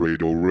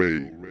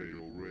Redeau-Re,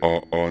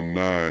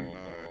 RR9,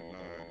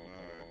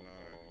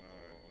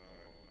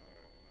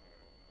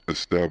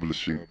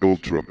 establishing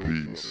ultra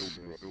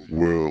peace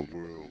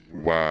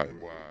worldwide.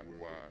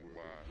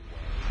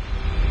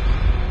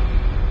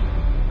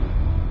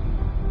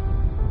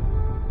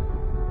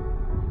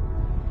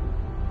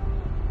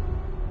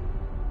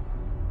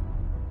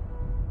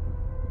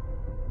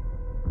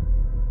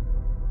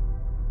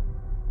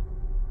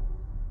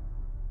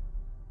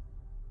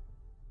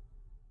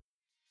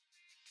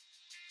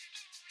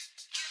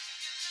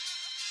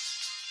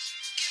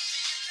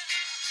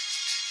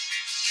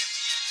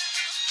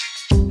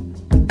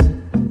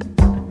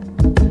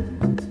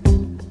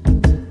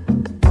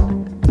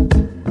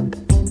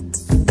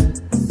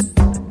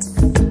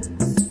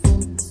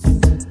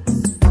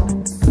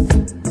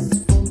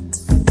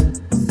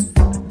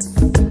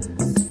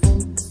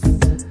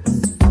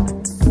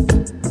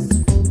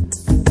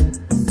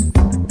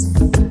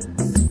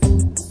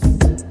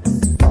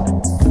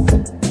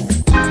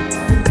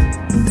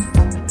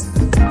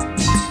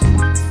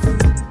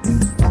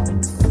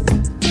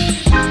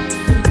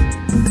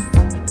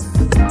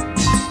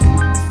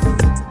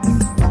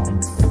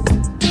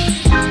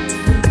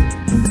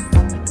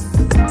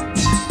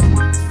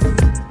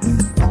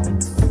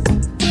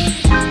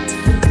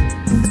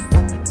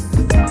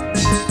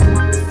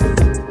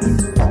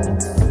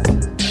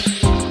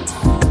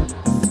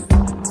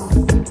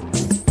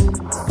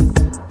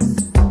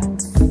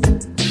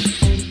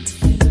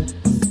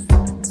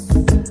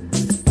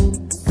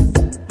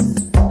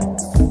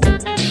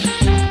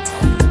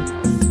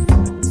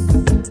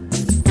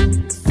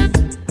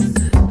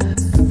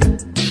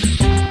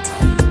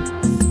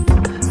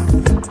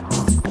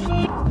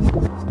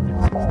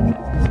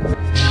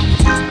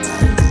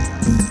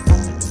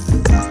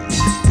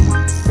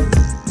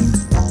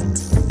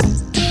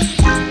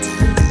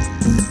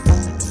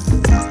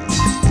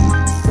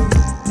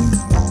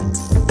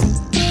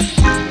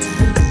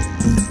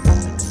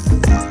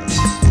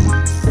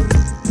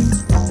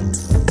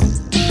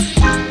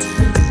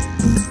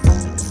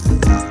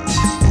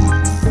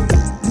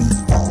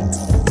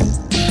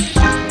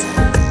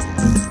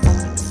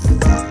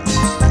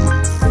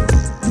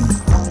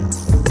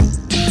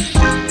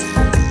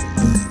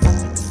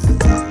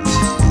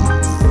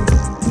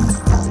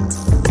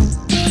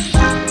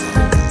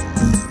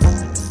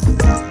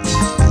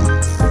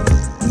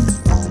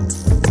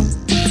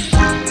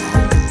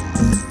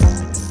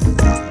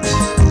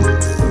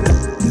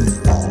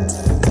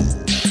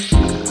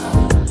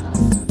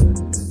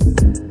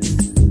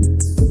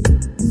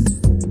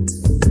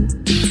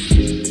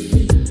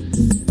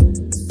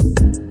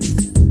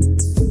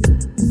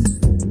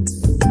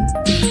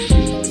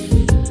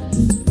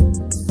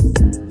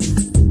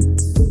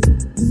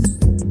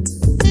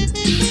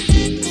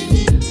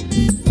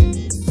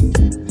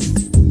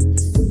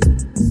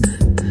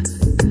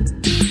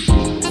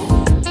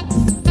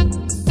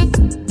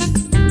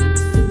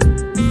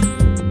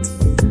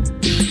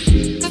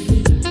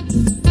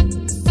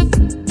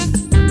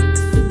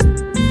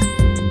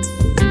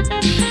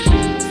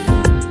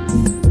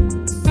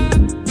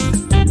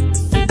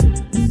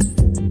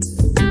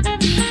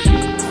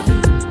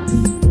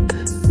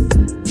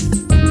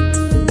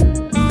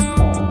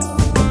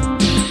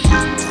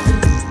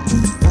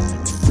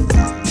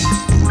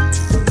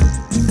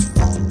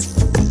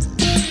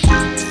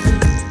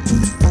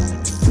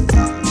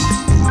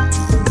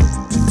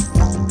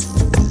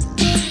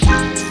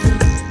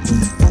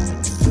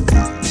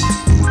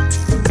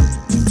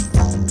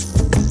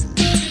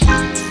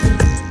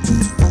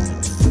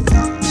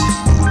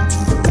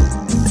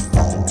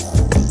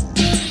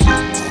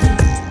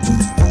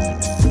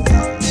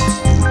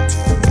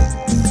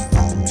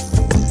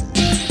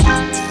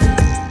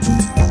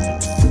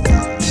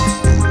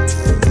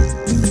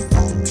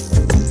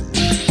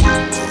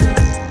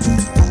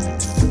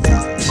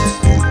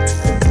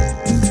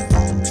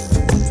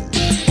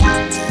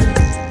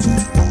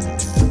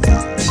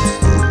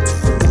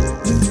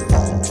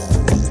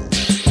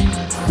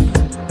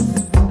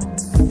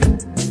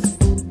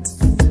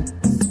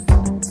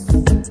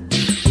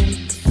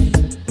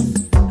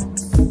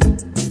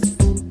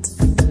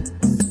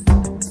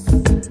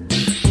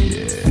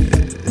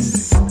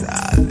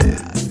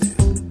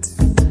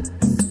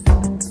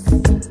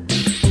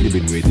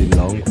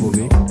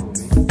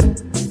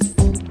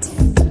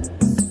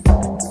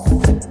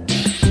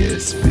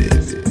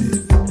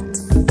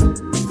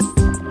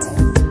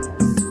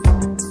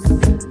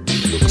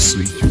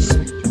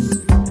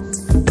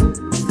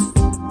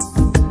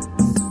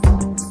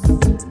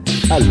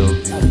 I love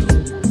you.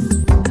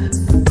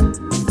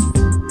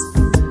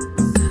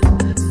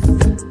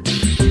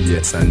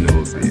 Yes, I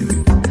know, baby.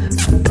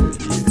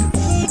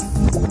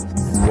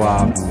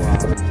 Wow,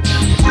 wow.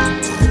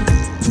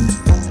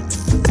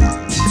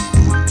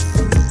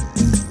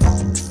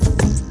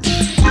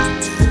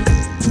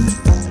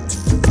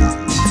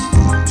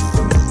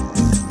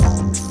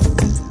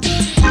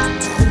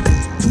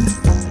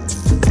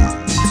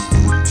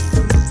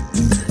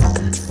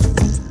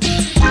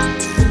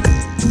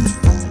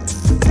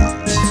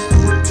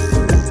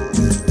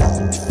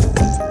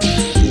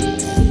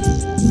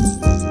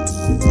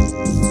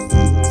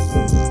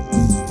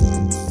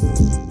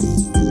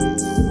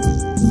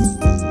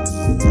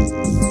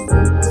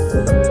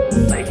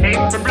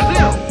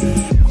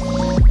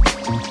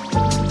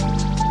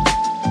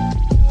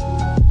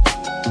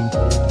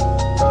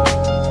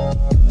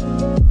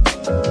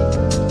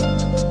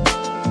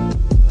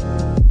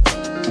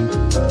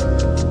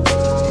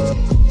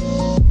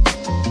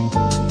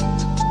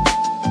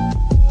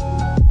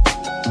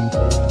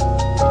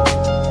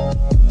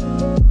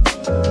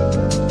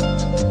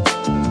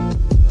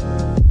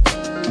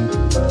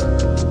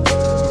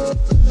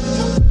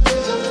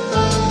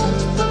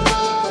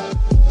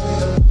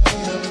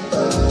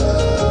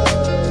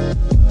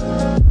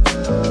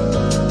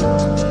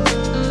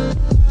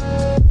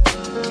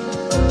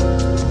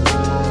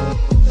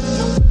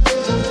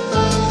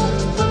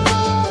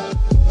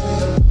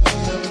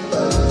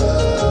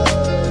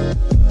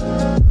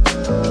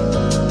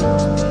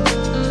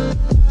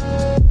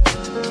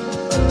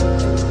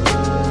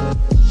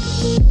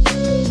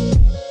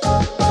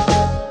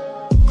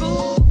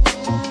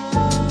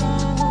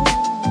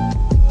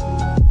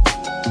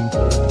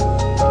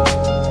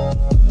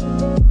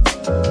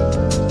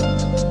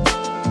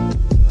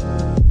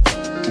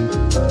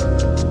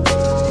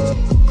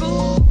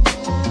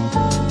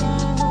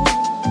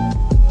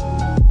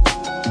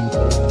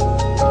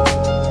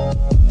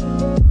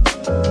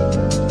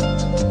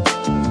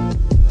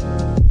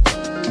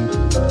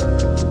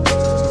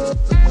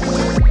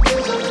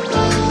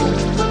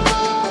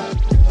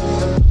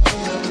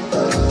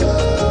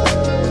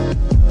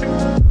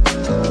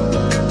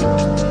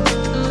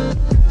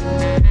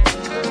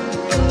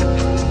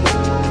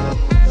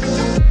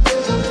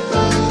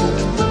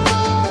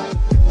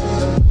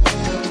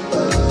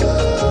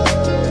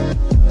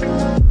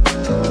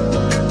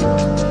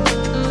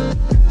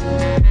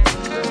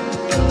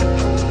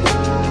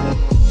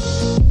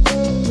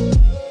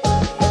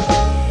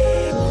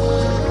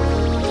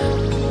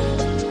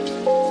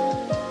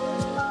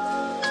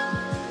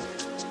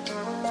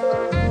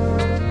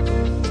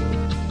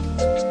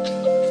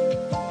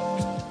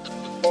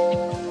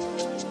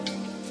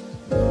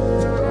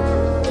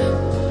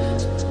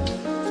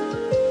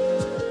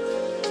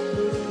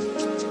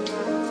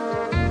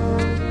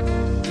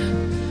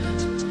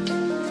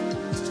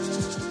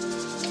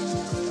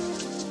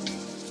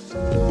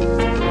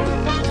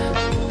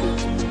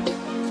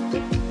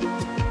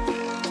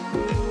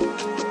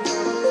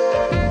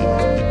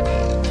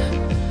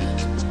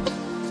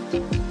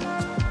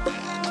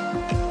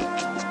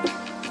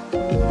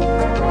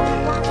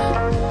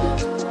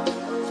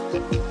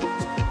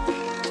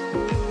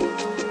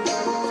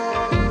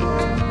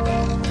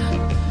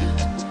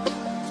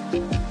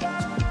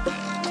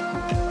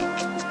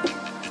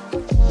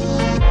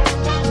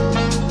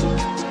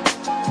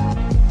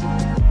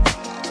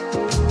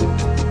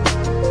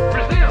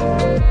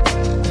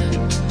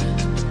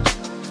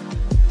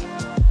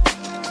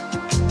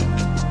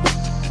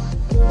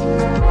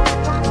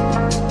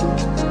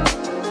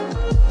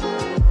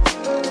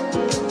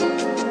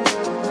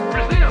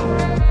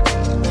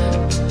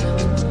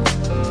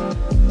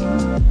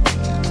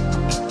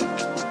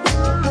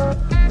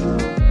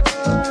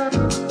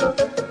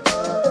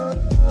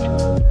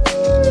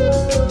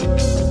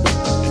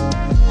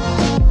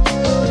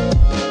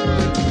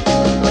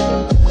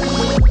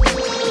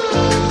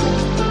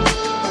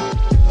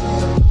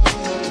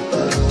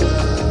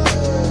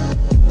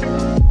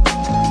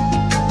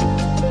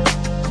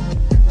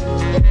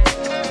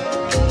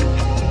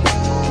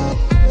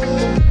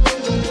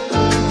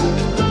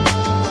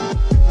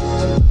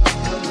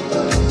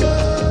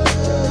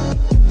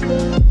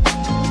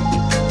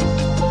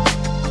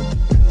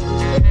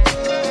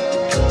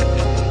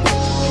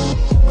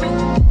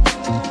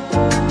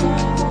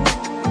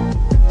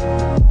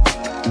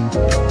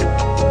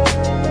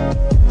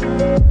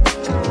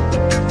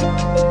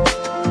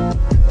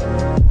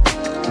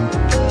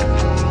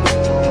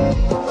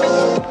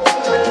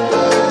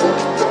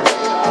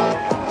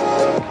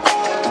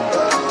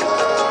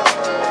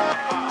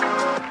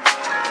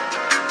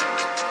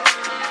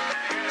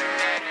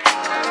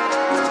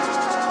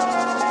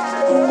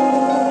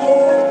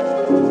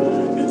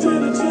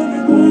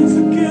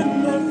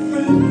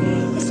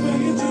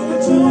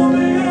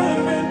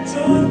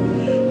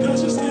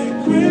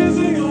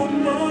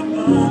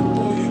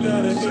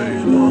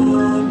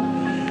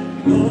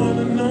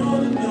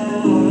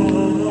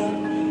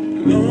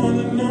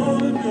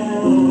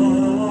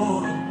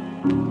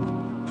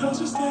 Cause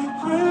you stay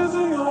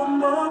crazy on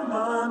my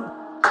mind.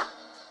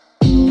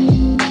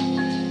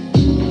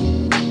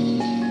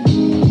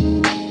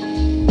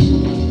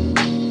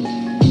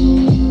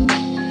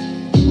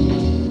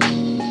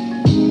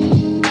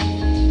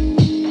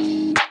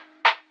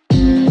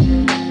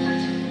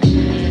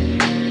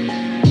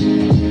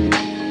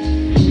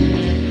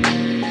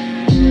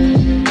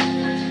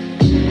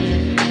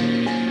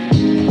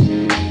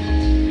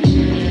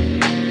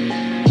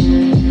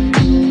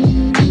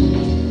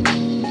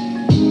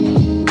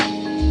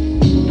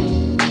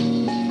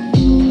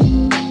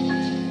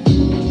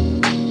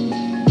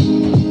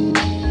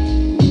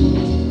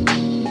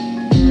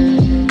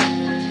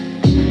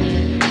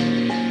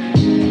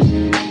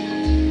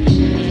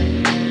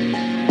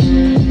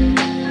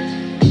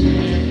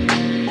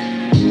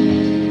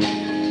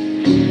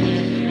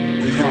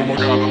 I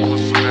gotta put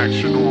some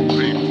action on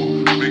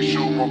people. Make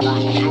sure my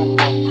words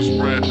jump up and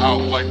spread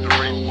out like the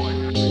rainbow.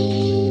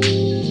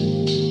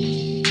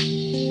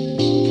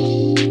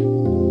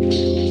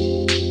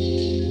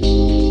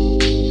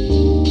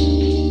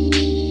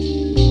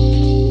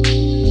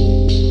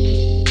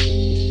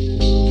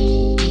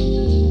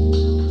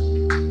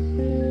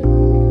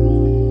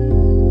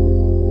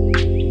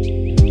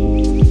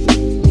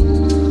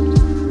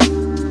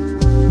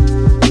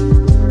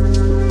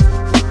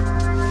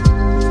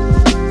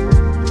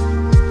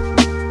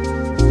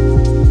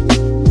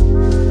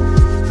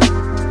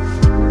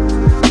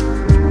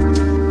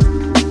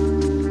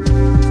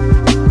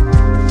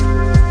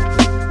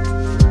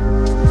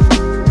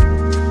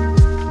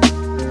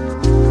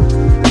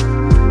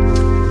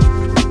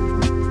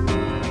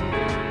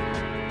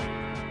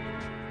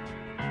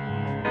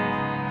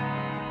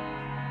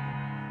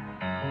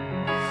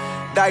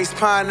 Diced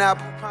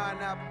pineapple.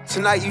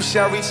 Tonight you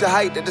shall reach a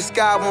height that the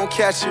sky won't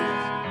catch you.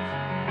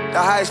 The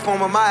highest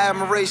form of my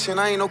admiration.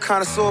 I ain't no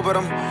connoisseur, but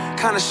I'm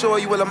kinda sure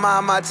you will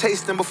admire my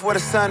tasting before the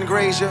sun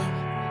graze you.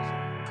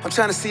 I'm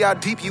trying to see how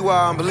deep you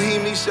are, and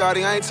believe me,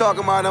 shawty, I ain't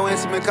talking about no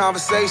intimate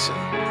conversation.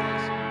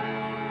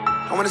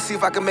 I wanna see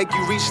if I can make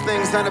you reach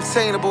things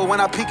unobtainable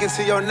when I peek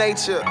into your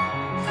nature.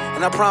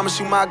 And I promise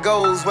you my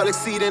goals will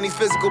exceed any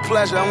physical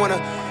pleasure. I wanna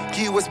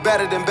give you what's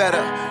better than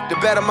better. The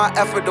better my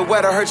effort, the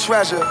wetter her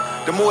treasure.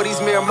 The more these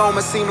mere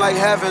moments seem like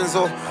heavens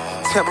or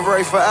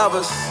temporary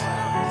forevers.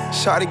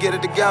 Shawty, get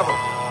it together.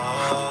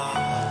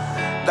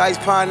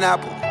 Diced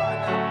pineapple.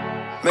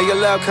 May your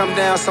love come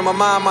down so my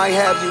mind might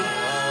have you.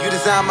 You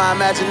design my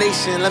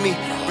imagination. Let me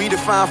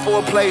redefine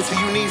foreplay till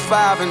you need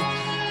five. And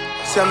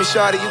tell me,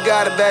 shawty, you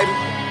got it, baby.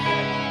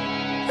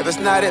 If it's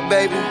not it,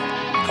 baby,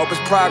 hope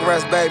it's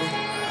progress, baby.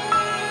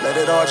 Let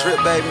it all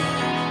drip, baby.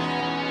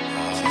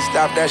 So you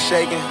stop that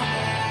shaking.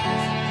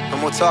 No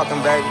more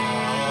talking, baby.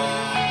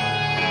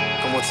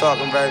 No more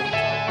talking, baby.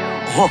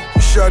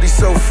 Shawty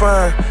so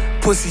fine,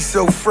 pussy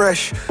so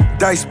fresh.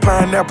 Diced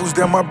pineapples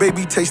that my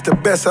baby taste the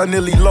best. I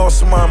nearly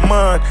lost my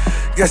mind.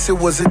 Guess it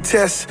was a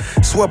test.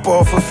 Swept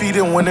off her feet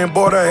and went and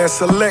bought her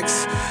ass a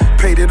Lex.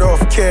 Paid it off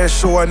cash,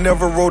 so I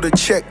never wrote a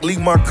check. Leave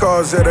my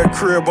cars at her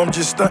crib, I'm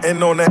just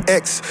stunting on the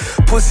X.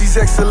 Pussy's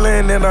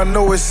excellent and I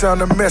know it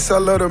sound a mess. I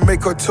let her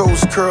make her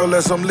toes curl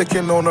as I'm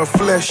licking on her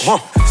flesh.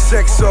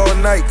 Sex all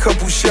night,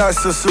 couple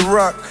shots of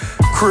Ciroc.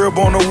 Crib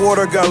on the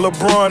water, got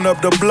LeBron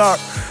up the block.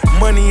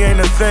 Money ain't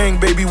a thing,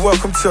 baby,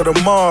 welcome to the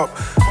mob.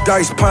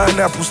 Diced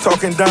pineapples,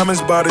 talking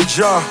diamonds by the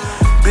jar.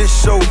 Bitch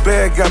so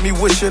bad, got me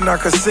wishing I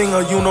could sing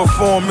a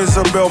uniform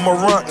Isabel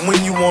Marant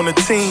when you on a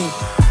team.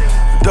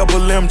 Double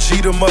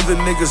MG, them other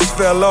niggas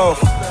fell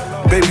off.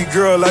 Baby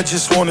girl, I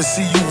just wanna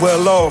see you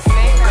well off.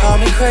 Call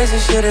me crazy,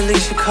 shit, at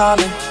least you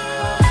callin'.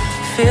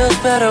 Feels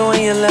better when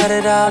you let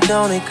it out,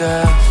 don't it,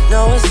 girl?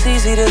 Know it's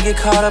easy to get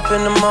caught up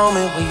in the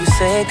moment when you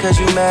say it cause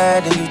you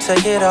mad and you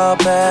take it all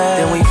back.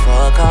 Then we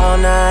fuck all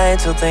night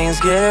till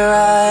things get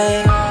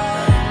right.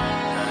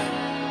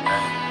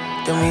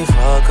 Then we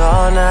fuck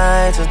all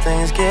night till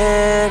things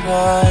get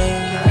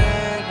right.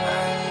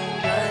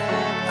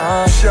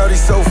 Shawty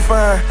so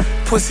fine,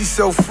 pussy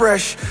so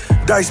fresh.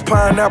 Diced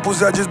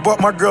pineapples, I just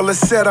bought my girl a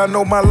set. I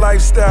know my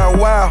lifestyle,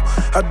 wow.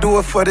 I do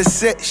it for the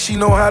set. She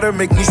know how to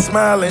make me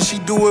smile and she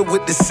do it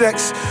with the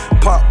sex.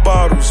 Pop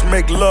bottles,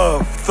 make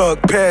love,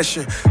 thug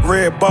passion.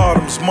 Red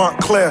bottoms,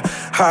 Montclair,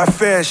 high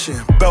fashion.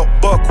 Belt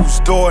buckles,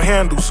 door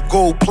handles,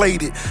 gold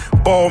plated.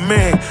 Ball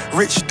man,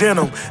 rich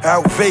denim,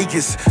 out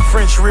Vegas.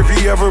 French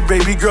Riviera,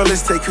 baby girl,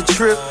 let's take a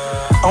trip.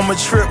 On my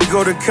trip,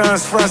 go to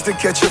Cannes, France to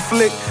catch a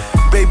flick.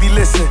 Baby,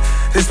 listen,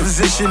 this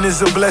position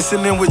is a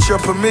blessing, and with your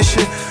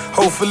permission,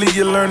 hopefully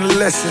you learn a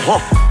lesson.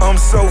 I'm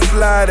so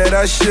fly that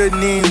I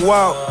shouldn't even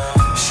walk.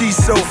 She's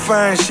so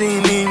fine, she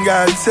ain't even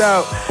got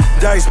tout.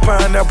 Diced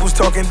pineapples,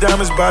 talking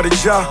diamonds by the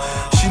jar.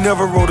 She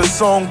never wrote a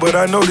song, but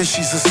I know that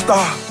she's a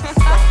star.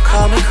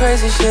 Call me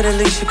crazy, shit, at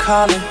least you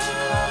callin'.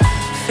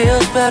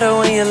 Feels better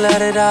when you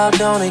let it out,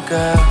 don't it,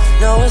 girl?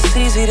 Know it's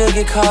easy to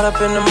get caught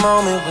up in the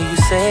moment when you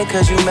say it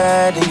cause you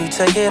mad and you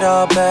take it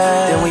all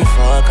back. Then we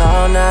fuck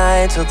all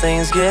night till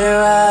things get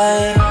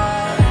right.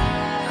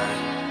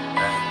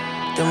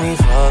 then we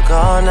fuck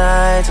all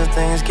night till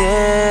things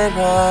get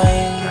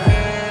right.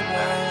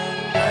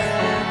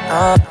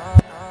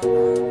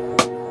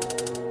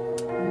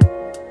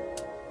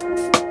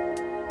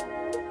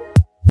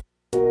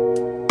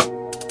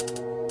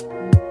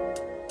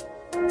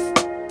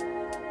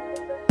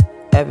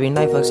 Every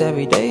night fucks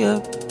every day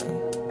up.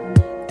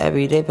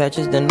 Every day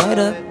patches the night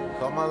up.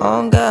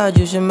 On God,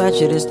 you should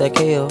match it, it's that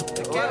KO.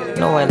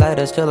 No white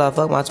lighters till I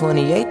fuck my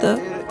 28th up.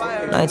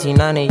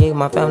 1998,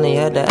 my family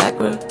had the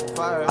Acura.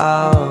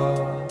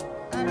 Oh,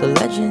 the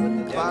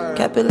legend.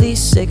 Kept at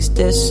least 6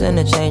 discs and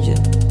a changer.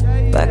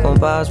 Back when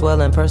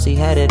Boswell and Percy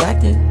had it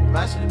active.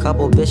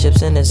 Couple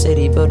bishops in the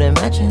city building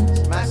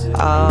mansions.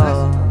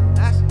 Oh,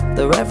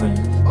 the Reverend.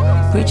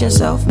 Preaching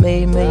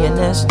self-made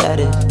millionaire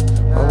status.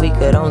 When we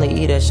could only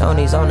eat at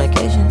Shoney's on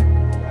occasion.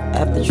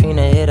 After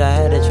Trina hit, I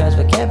had to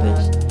transfer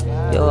campus.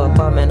 Your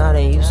apartment I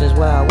didn't use since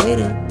where I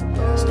waited.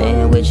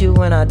 Staying with you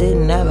when I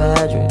didn't have an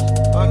address.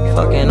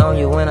 Fucking on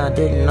you when I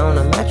didn't own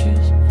a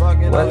mattress.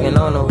 Working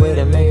on a way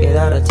to make it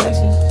out of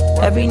Texas.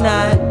 Every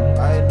night.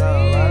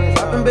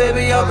 Dropping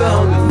baby, I've been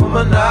hungry for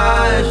my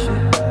night shit.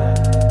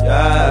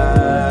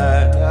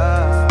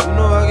 Yeah. You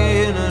know I can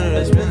hear none of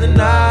that, spend the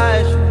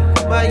night shit.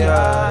 My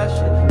gosh,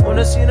 shit.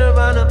 Wanna see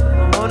Nirvana,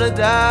 but don't wanna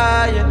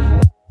die, yeah.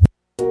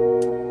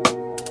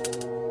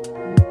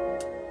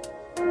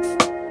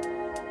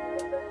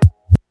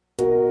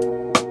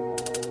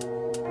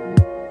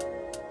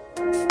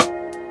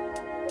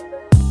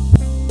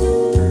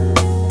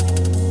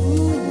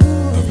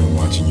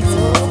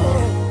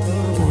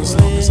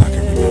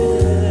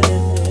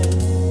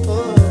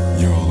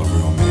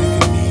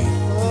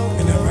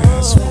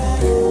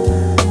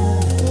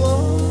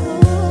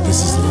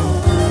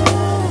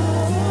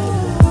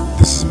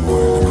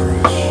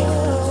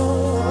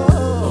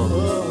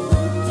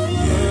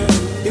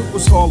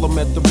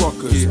 At the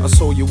Ruckers, I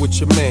saw you with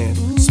your man,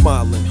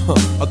 smiling,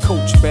 a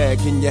Coach bag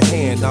in your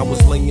hand. I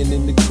was laying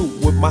in the coupe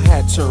with my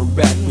hat turned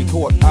back. We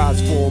caught eyes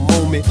for a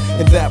moment,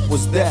 and that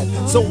was that.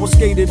 So I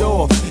skated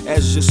off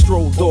as you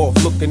strolled off,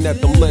 looking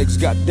at them legs.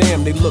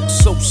 Goddamn, they look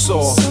so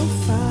soft.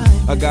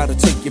 I gotta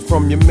take you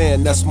from your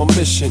man, that's my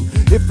mission.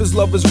 If his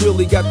lovers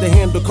really got to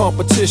handle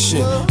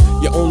competition,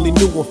 you only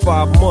knew him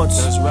 5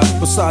 months.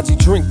 Besides, he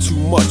drink too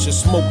much and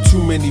smoke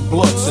too many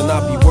blunts. And I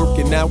be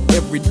working out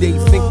every day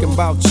thinking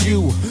about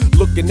you.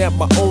 Looking at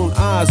my own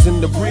eyes in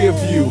the rear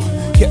view.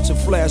 Catching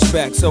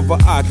flashbacks of our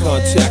eye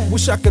contact.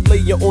 Wish I could lay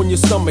you on your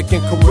stomach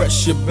and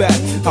caress your back.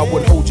 I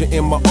would hold you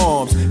in my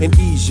arms and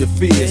ease your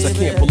fears. I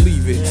can't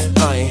believe it,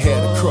 I ain't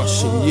had a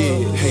crush in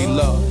years. Hey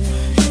love,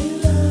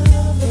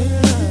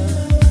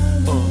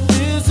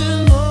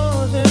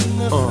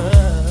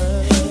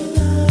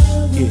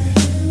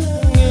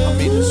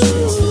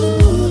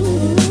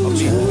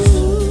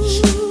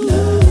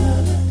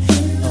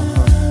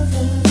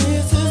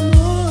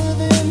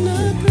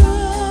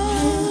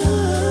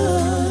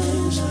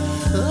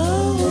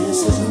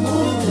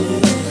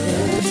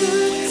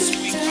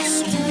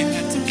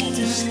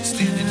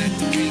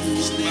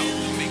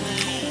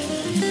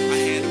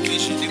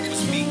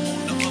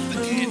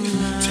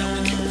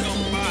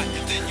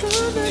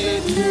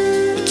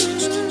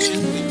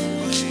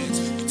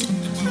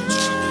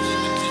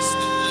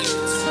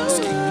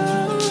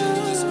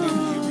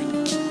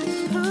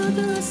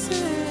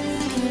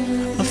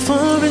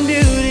 foreign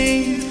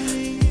beauty,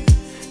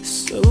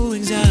 so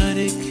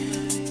exotic.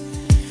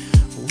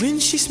 When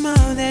she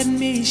smiled at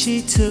me,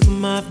 she took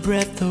my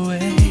breath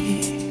away.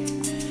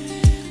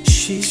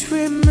 She's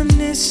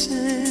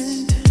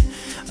reminiscent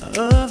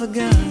of a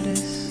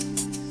goddess.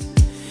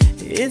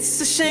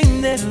 It's a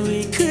shame that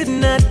we could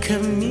not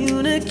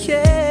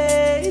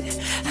communicate.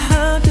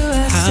 How do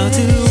I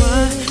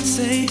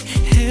say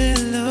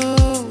hello?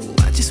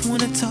 I just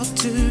wanna talk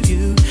to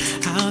you.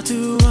 How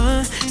do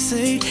I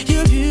say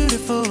you're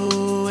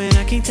beautiful and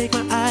I can't take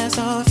my eyes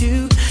off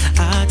you?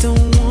 I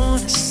don't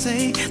wanna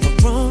say the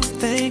wrong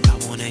thing. I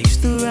wanna use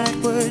the right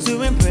words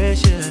to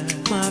impress you,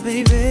 my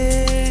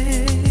baby.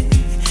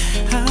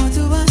 How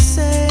do I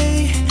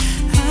say?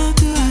 How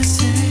do I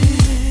say?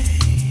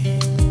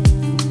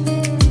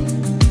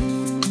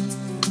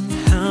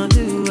 How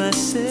do I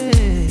say?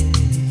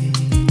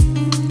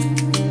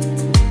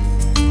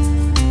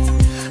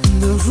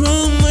 The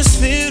room was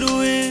filled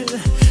with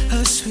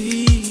a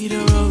sweet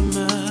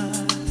aroma.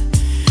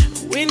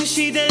 When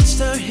she danced,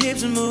 her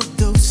hips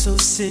moved oh so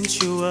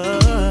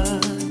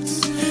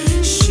sensuous.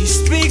 She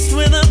speaks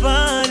with her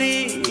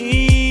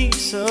body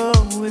so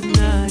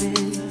hypnotic,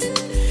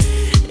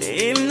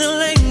 in the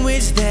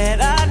language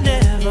that I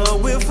never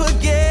will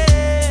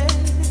forget.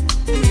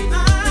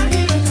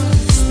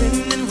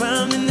 Spinning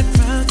round in the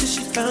crowd till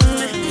she found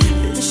me.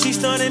 Then she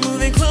started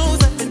moving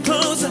closer and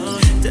closer.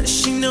 Does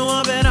she know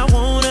I bet I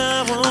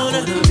wanna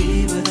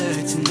be with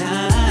her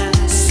tonight?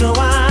 So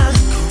I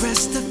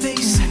caressed her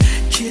face,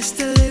 kissed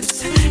her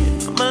lips.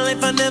 In my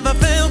life I never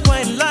felt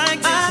quite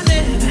like this. I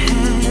never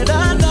had,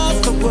 I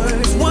lost the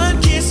words.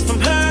 One kiss from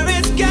her,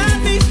 it's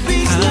got me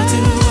speechless. How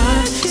do I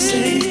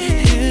say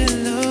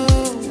hello?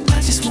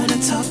 I just wanna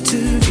talk to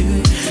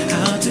you.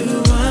 How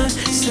do I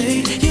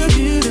say you're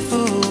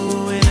beautiful?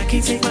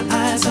 can't take my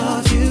eyes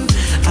off you.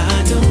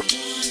 I don't.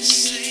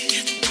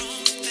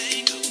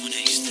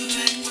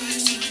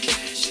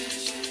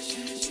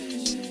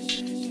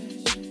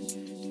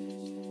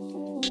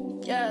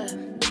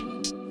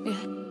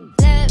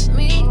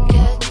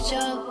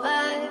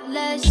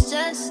 Let's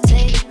just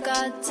take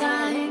our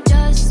time.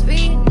 Just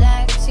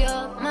relax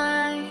your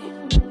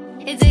mind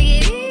and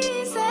take it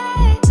easy.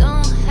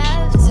 Don't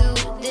have to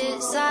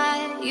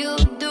decide. You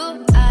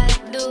do, I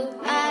do.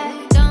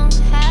 I don't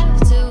have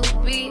to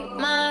be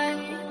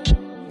mine.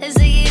 Let's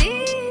take it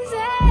easy.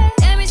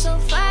 Get me so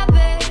far,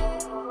 babe.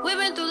 We've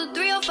been through the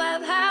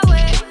 305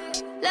 highway.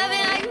 Loving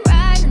how you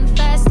ride in the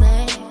fast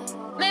lane.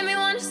 Made me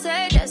wanna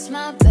say that's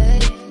my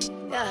babe.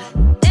 Yeah.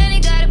 Then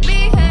it gotta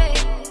be, hey.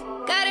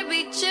 Gotta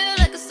be chill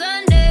like a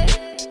Sunday.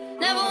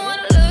 Never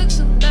wanna look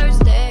so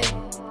thirsty.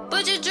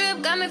 But your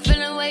drip got me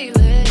feeling way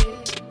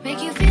wet.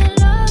 Make you feel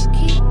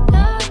lucky,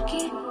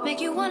 lucky.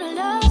 Make you wanna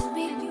love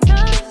me,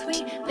 love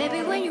me.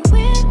 Baby, when you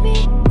with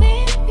me,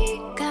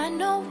 got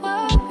no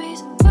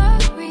worries,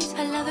 worries.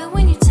 I love it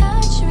when you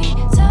touch me,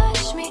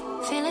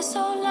 feeling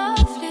so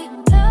lovely,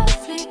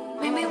 lovely.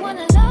 Make me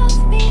wanna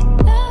love me,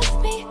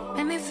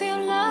 make me feel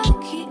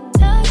lucky,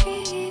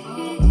 lucky.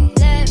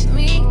 Let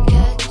me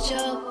catch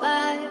your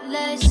vibe.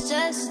 Let's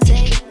just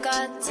take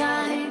our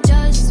time.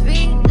 Just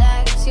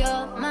relax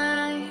your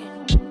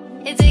mind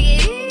and take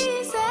it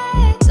easy.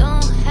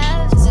 Don't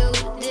have to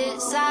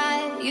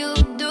decide. You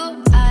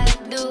do, I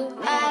do.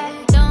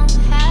 I don't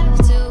have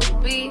to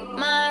be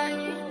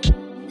mine.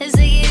 Let's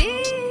take it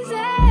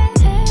easy.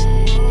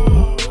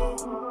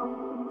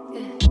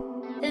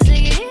 Let's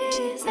take it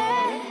easy.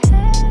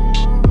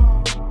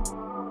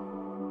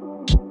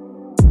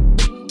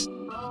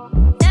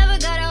 Never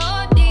gotta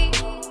OD.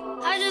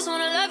 I just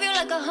wanna love you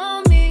like a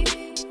homie.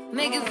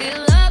 Make you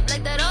feel up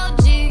like that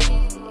OG.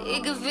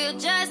 It could feel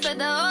just like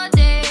the old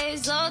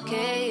days.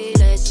 Okay,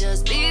 let's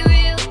just be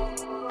real.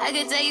 I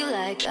can tell you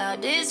like how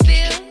this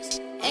feels.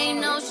 Ain't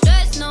no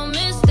stress, no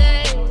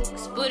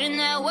mistakes. Put in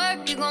that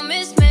work, you gon'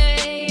 miss me.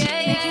 Yeah,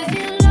 yeah. Make you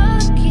feel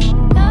lucky,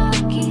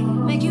 lucky.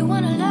 Make you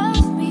wanna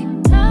love me,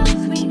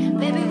 love me.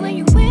 Baby, when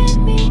you with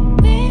me,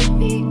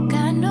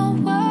 got no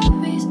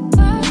worries,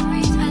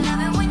 worries. I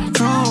love it when you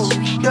touch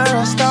me. You're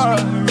a star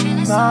in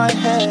my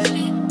head.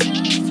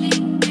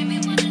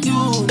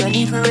 No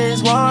need for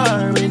raise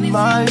war with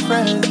my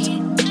friends.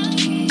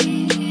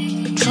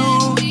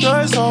 True,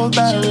 you're so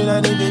bad with a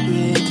nigga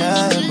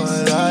pretend,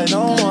 but I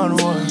don't want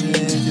war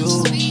with you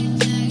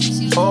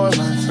or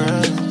my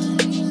friends.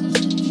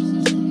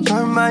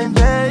 You're my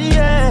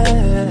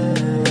best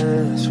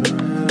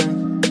friend.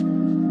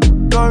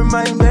 You're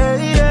my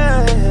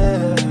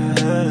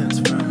best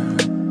friend.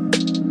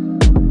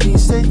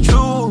 Please say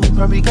true,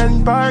 probably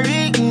can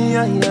party,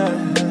 yeah.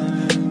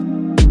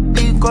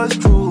 Because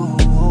true,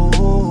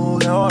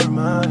 you're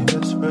my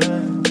best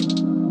friend.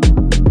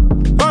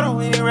 All the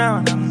way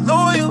around, I'm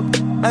loyal.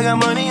 I got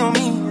money on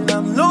me and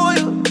I'm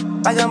loyal.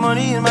 I got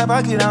money in my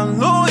pocket, I'm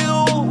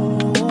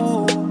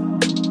loyal.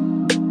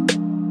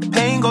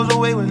 Pain goes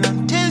away when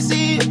I'm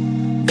tipsy.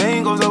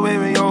 Pain goes away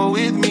when you're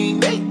with me.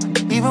 Hey.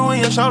 Even when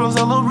your shadow's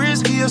a little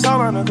risky, it's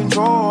all under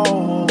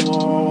control.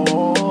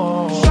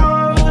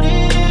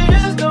 Shorty,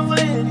 just don't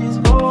let this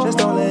go. Just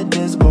don't let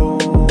this go.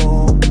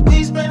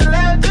 We spent the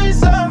last 3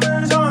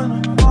 summers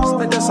on the road.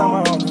 Spent the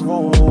summer on the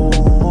road.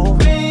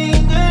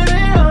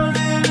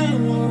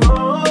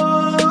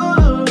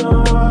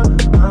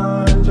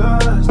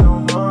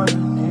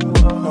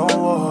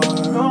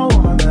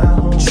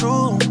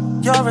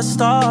 You're a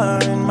star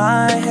in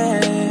my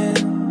head.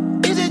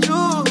 Is it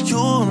true?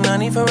 You not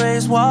need for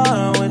raise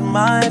war with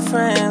my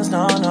friends,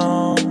 no.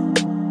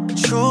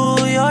 True,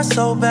 you're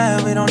so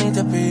bad, we don't need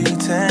to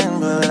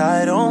pretend. But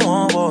I don't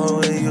want war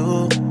with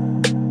you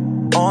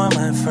or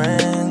my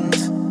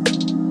friends.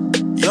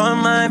 You're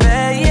my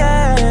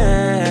best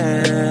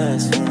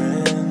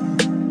friend.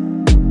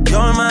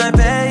 You're my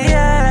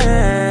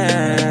best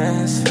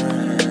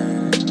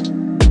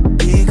friend.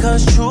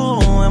 Because true,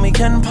 when we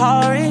can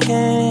party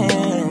again,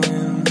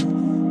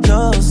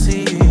 you'll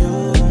see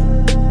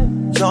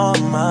you're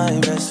my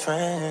best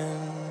friend.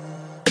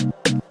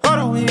 All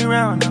the way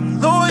around,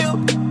 I'm loyal.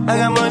 I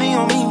got money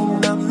on me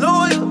and I'm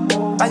loyal.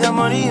 I got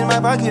money in my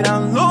pocket,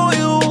 I'm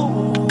loyal.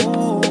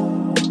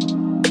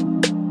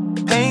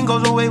 Pain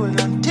goes away when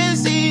I'm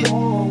tipsy.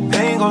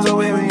 Pain goes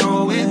away when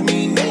you're with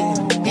me.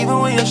 Even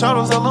when your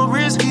shadow's a little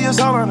risky, it's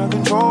all under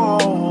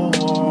control.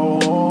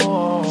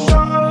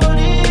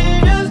 Shorty,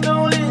 just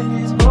don't let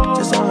this go.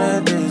 Just don't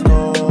let this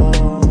go.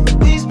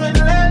 We spent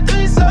the last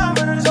 3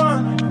 summers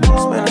on the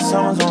road. Spent the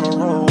summers on the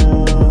road.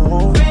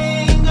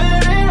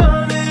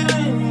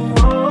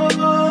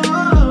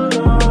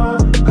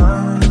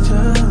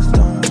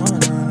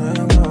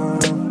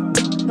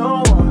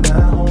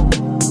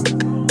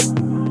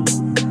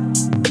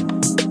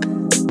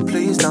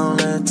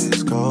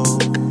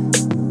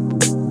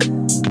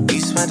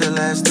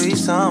 Last 3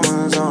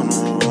 summers on the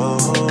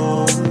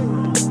road.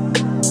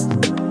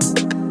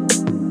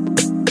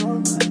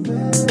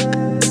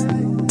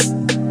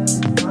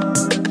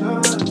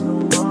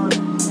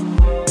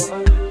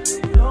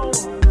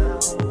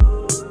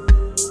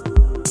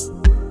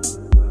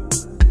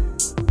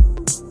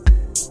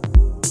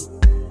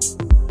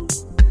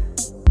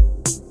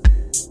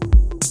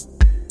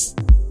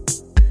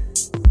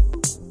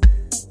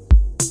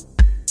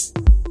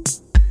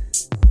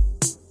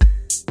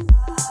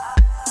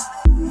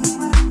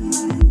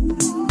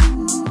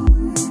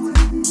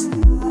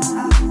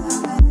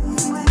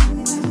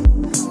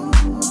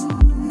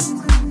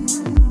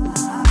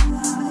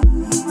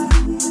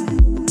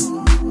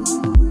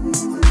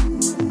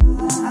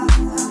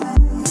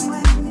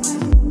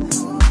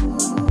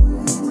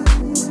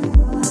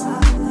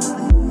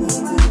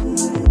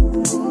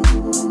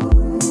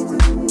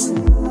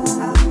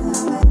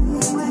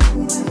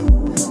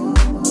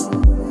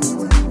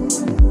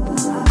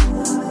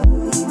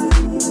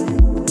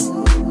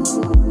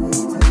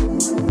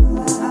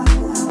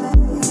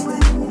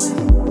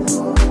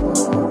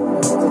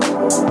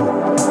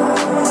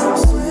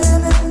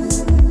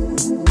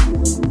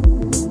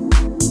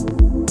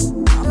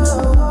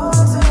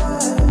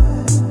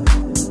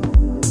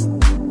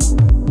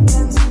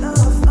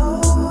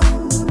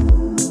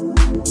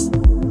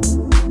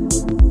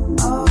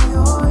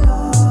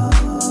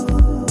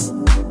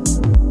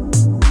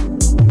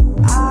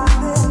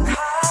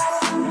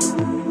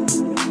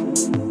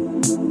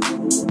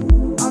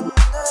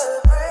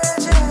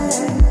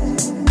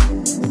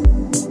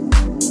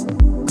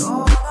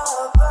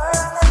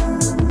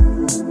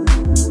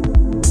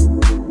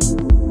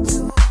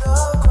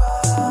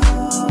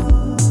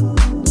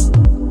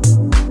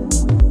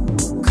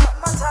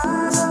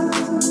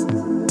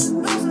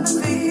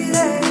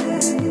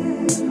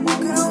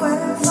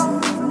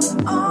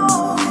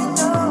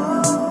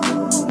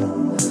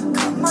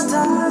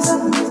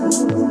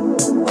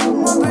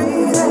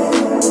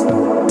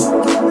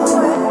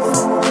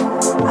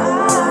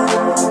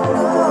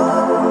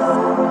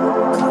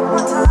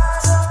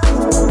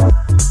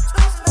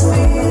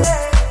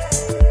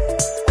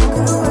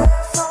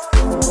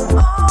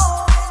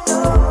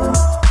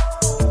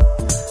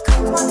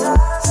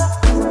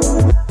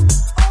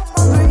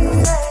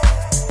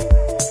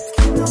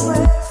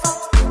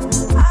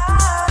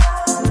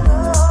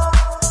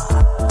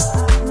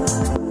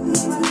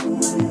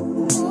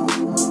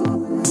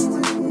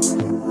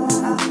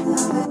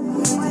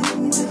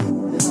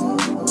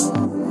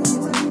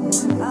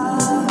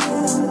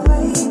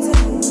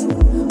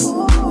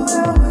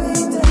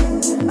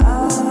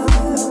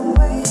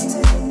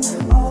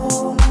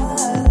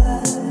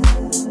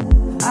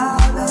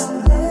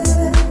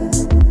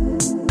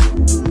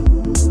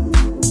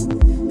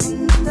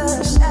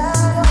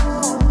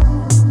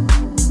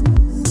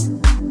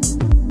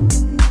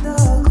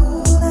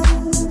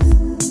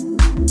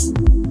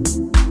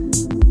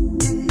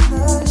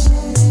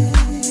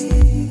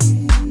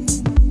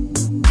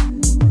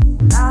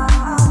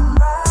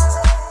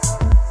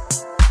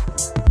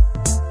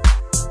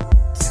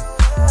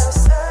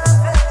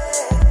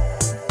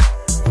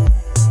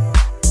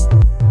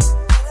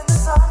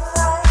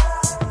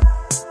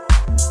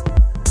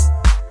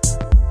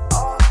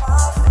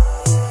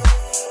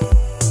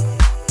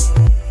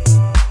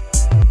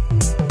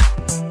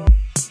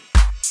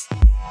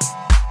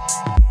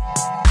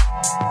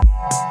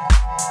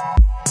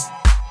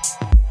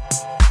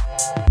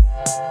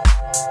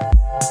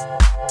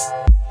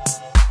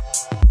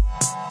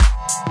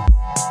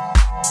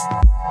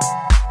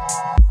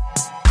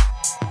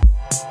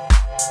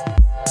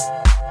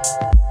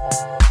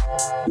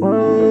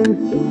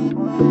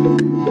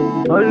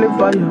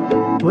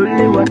 fire,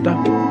 holy water,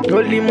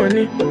 holy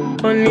money,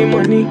 only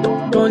money,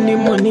 only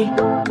money,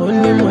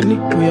 only money.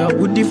 We are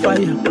woody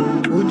fire,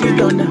 woody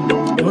thunder,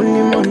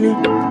 only money,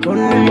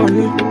 only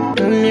money,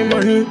 only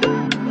money.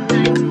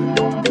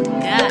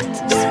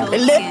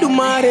 Let the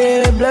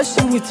mare bless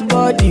you with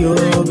body,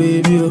 oh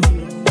baby. Oh.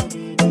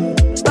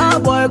 Star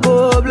boy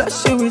go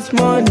bless you with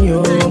money,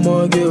 oh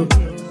my girl.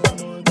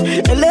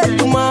 Let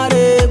the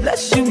mare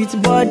bless you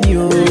with body,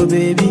 oh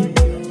baby.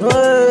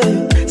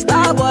 Oh,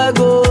 star boy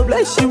go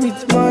bless you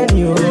with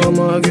money, oh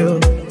my girl.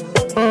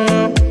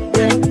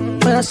 Yeah,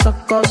 when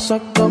sucker,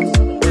 sucker,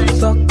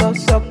 sucker,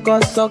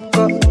 sucker,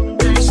 sucker,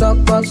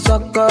 sucker,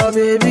 sucker,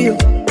 baby.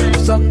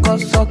 Sucker,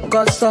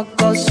 sucker,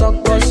 sucker,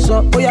 sucker,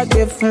 sucker. Oh, yeah,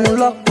 give from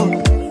lock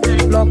up,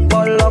 lock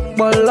up, lock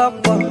up,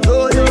 lock up.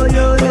 Yo, yo,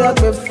 yo, yo, yeah,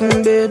 give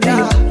from baby.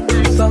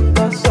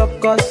 Sucker,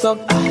 sucker,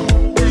 sucker.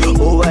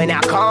 Oh, when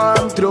I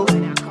come through,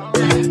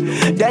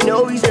 they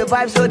know we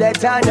survive, so they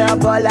turn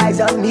up all eyes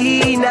on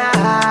me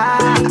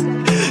now.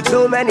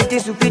 So many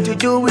things we fit to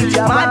do with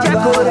your magic,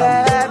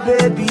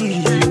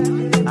 baby.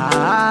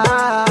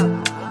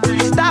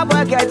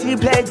 Stop getting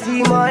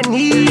plenty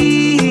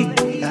money.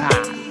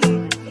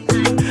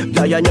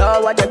 Now you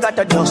know what you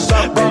gotta do.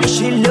 Baby,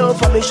 she love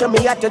for me, show me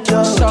how to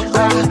do.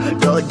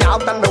 No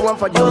doubt I'm the one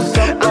for you.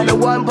 I'm the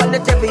one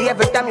positive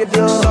every time you do.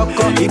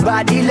 Your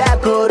body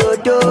like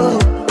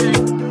Redeau-Re.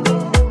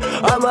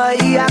 I'm a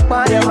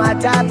yakman, you're my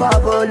type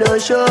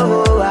of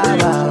show.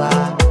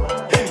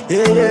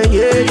 Yeah,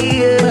 yeah,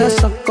 yeah.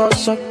 Sucker,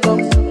 sucker,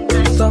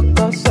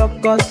 sucker,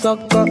 sucker,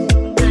 sucker,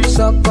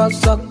 sucker,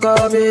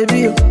 sucker,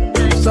 baby.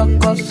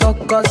 Sucker,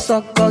 sucker,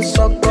 sucker,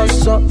 sucker,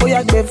 sucker. Oh,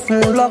 yeah, give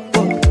from lock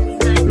up,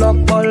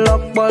 lock up,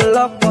 lock up,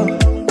 lock up.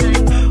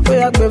 Oh,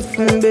 yeah, give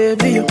from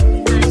baby.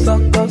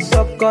 Sucker,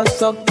 sucker,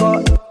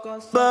 sucker.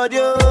 Body,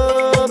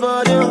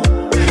 body,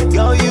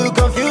 girl, you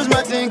confuse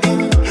my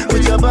thinking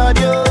with your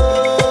body,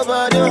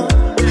 body.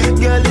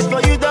 Girl, it's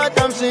for you that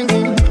I'm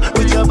singing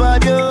with your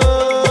body,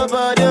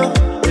 body.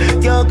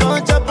 Girl,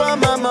 can't chop on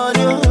my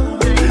money,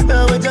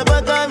 with your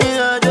back on me,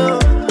 I do.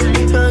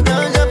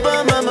 Can't chop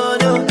on my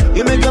money.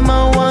 You make a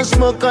man want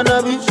smoke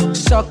cannabis,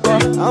 sucker.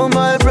 I'm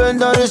my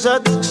friend on the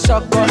shot,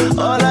 sucker.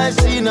 All I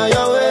see now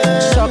your way,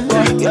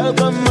 sucker. Girl,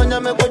 come on, you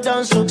make me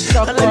dance,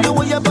 sucker. I like the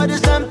way your body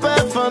stand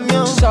from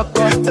you,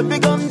 sucker. Baby,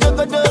 come jump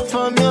it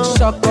from you,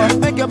 sucker.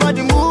 Make your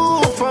body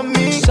move from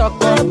me,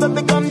 sucker.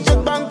 Baby, come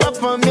check bank up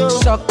from you,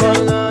 sucker.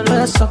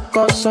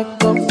 Sucker,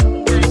 sucker,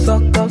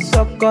 sucker,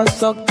 sucker,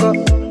 sucker,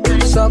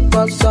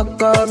 sucker,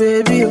 sucker,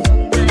 baby.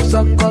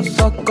 Sucker,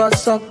 sucker,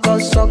 sucker,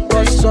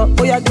 sucker, sucker.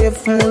 Oh, yeah, give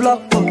from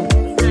lock up,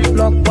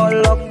 lock up,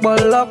 lock up,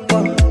 lock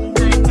up.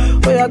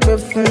 Oh, yeah,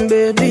 give from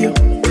baby.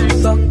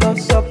 Sucker,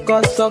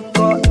 sucker,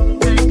 sucker.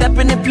 Step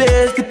in the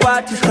place, the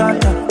party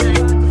scatter.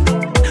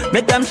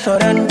 Make them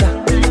surrender.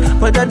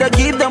 Whether they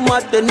give them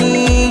what they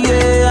need,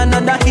 yeah.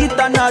 Another hit,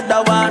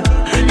 another one.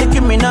 Nicki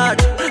Minaj,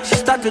 she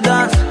start to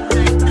dance.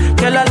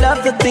 Girl, I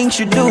love the things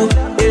you do,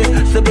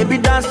 yeah. So baby,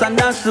 dance and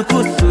dance to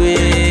kusu,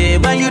 yeah.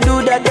 When you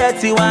do that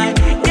dirty wine,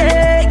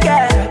 yeah,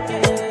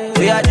 yeah.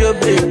 We are your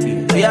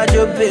baby, we are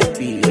your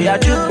baby, we are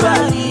your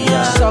body,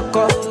 yeah.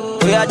 Sucker.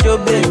 We are your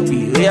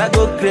baby, we are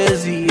go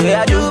crazy, we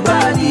are your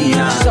body,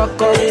 yeah.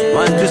 Sucker.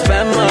 Want to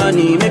spend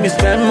money, make me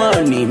spend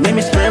money, make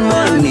me spend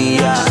money,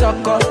 yeah.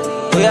 Sucker.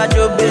 We are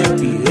your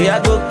baby, we are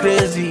go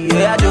crazy,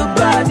 we are your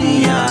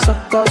body, yeah.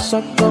 Sucker,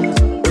 sucker,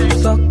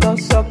 sucker,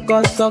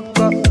 sucker,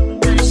 sucker,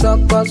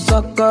 sucker,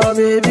 sucker,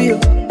 baby.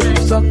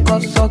 Sucker,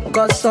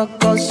 sucker,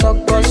 sucker,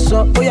 sucker,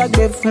 sucker. We are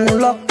give from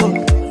lock up,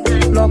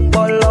 lock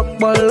up,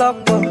 lock up,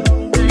 lock up.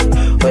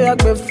 We are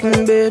give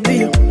from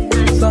baby.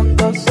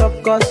 Sucker,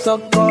 sucker,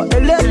 sucker.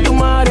 Let the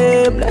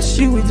mare bless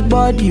you with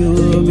body,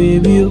 oh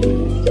baby.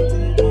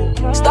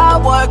 Star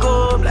boy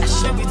go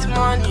bless you with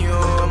money,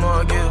 oh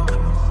my girl.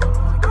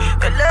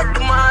 Let the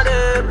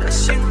mare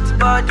bless you with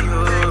body,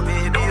 oh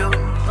baby.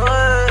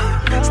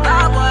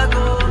 Star boy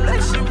go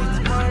bless you with money.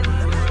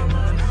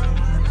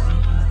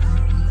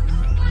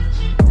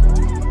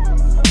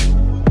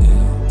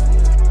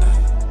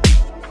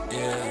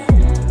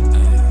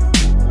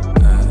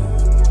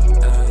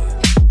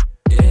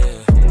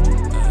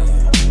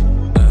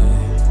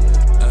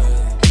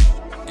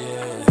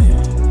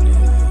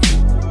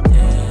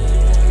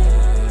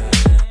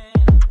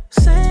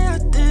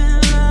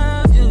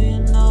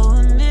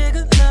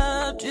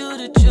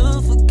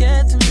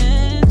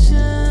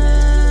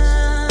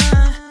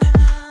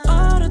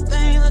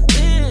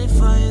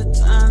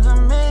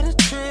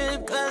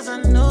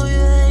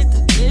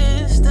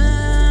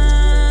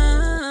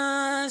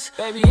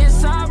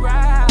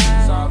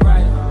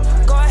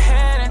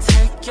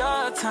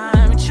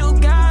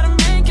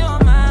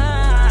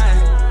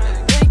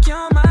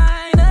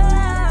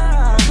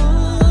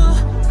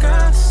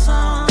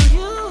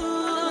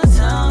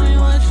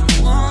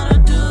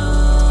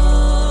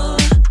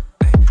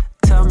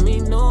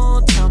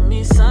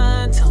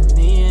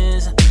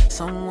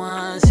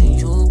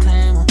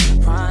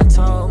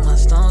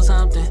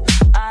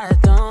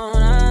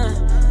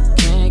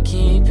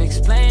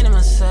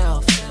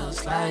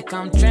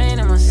 I'm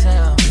draining myself.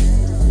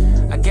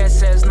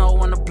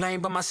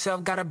 ain't but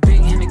myself. Got a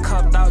big Henny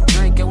cup, thought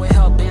drink, it would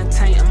help being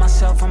tainting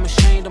myself. I'm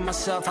ashamed of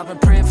myself, I've been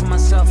praying for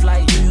myself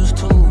like you used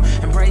to.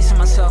 Embracing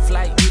myself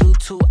like you do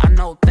too. I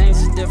know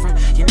things is different,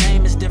 your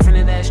name is different,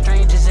 and as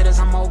strange as it is,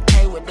 I'm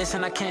okay with this,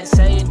 and I can't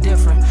say it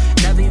different.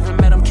 Never even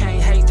met him,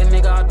 can't hate the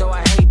nigga, although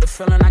I hate the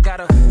feeling.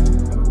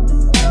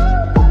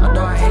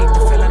 Although I hate the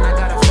feeling, I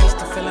gotta face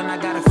the feeling, I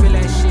gotta feel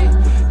that shit.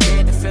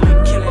 Dead the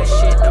feeling, kill that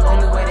shit, the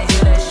only way to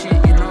hear that shit,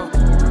 you know.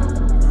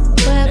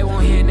 They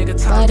won't hear a nigga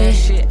talk that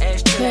shit,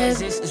 as true as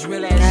this, as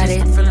real as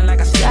this. I'm feeling like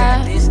I still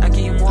got this, I give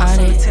you more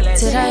something till that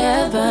Did I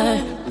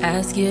ever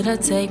ask you to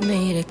take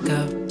me to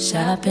go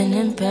shopping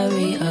in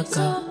Paris or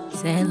go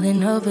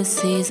sailing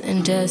overseas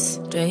and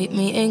just drape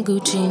me in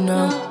Gucci?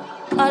 No.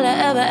 All I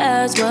ever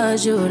asked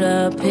was you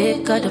to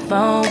pick up the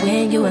phone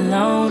when you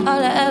alone.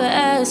 All I ever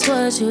asked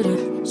was you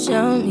to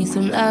show me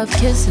some love,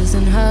 kisses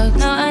and hugs.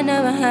 No, I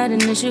never had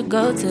an issue,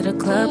 go to the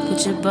club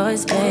with your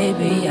boys,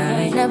 baby.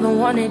 I never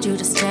wanted you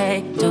to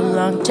stay too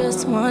long,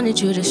 just wanted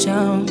you to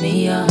show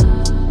me up.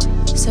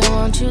 So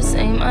won't you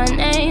say my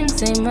name,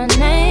 say my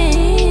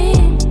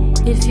name.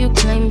 If you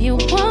claim you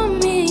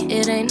want me,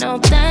 it ain't no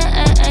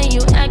thing. You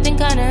acting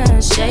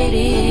kinda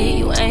shady,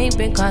 you ain't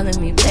been calling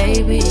me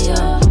baby,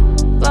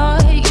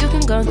 Boy, you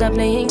can go stop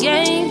playing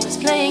games,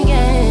 playing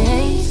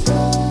games.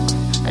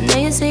 I know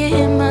you see it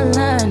in my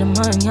line, I'm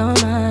on your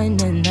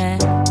mind, and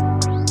that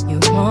you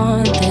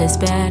want this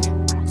bad,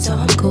 so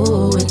I'm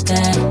cool with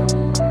that.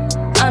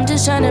 I'm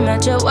just trying to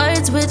match your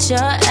words with your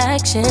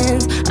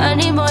actions. I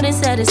need more than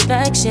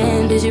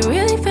satisfaction. Did you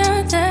really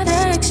feel that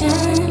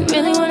action?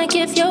 Really wanna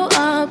give your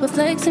all, but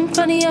flex in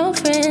front of your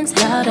friends.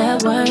 How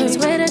that works?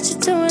 Swear that you're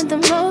doing the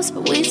most,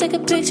 but we take a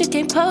picture,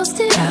 can't post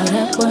it. How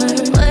that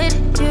works? What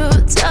you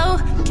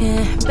talking?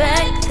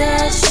 Back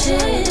that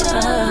shit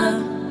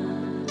up.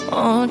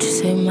 Won't you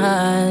say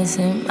mine,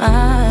 say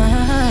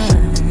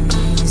mine?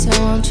 So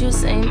won't you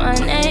say my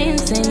name,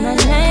 say my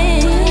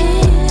name?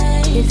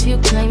 If you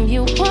claim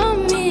you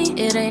want me,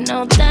 it ain't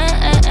no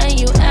thing.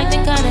 You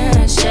acting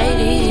kinda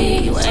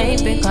shady, you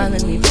ain't been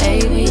calling me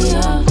baby,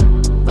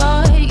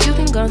 Boy, you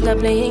can go stop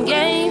playing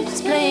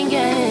games, playing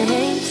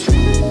games.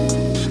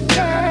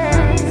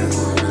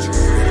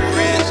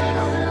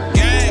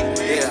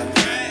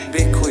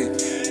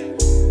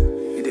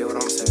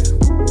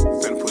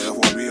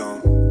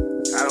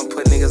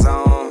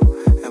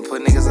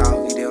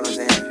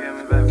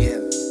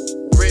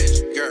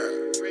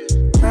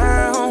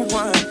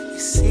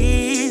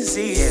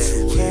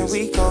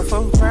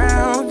 For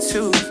round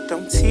two,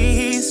 don't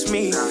tease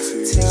me.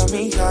 Tell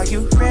me, are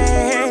you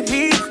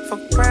ready for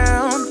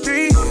round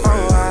three?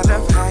 Oh, I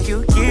love how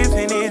you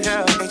giving it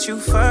up. Ain't you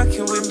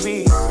fucking with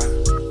me?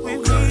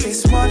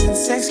 It's more than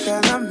sex,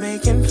 girl, I'm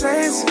making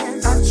plans.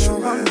 I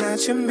know I'm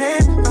not your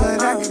man,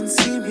 but I can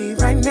see me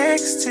right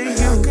next to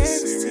you.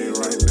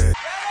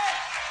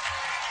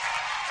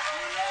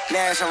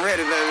 Nash, I'm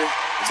ready, baby.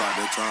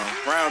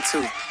 Round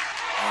two.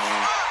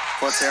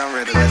 Forte, I'm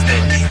ready, let's do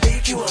it.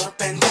 Pick you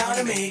up and down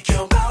and make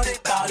your bout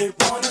it,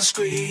 wanna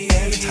scream.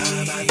 Every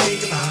time I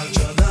think about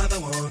your love, I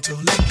want to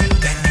let you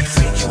down.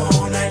 Freak you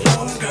all night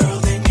long, girl,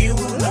 then you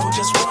will know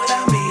just what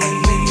I mean. And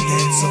when you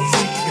get so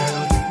freaky,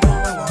 girl, you know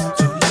I want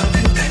to love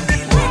you. Let me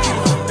pick you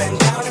up and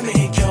down and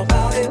make your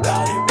bout it,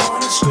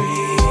 wanna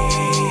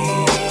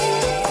scream.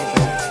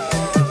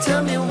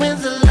 Tell me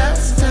when's the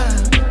last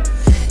time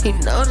he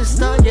noticed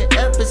all your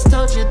efforts,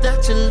 told you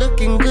that you're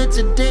looking good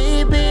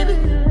today, baby.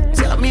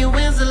 Tell me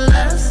when's the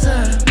last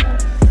time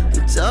he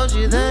told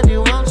you that he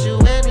wants you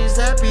and he's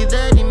happy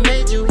that he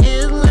made you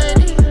his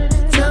lady.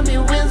 Tell me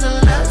when's the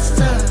last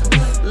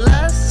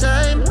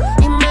time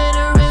he made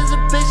a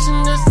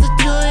reservation just to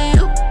join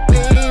you,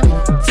 baby.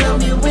 Tell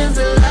me when's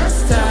the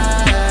last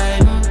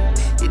time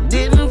it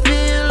didn't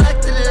feel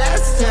like the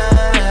last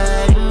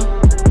time.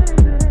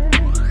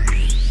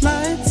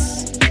 Lights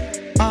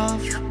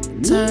off,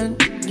 turn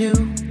you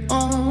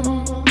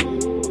on.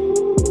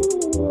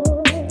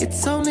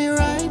 It's only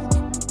right,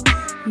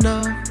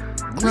 no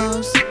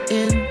clothes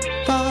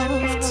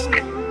involved.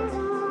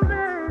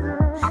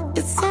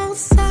 It's all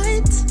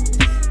sight,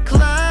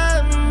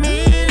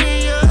 climbing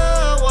your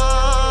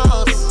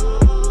walls.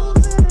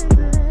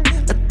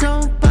 I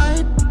don't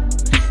bite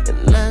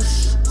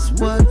unless it's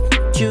what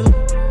you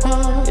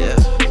want. Yeah.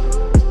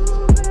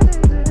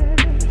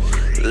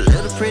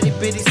 Little pretty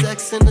bitty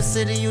sex in the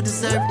city, you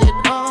deserve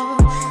it all.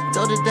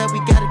 Told her that we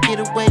gotta get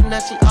away, now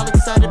she all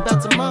excited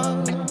about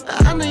tomorrow.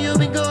 I know you've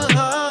been going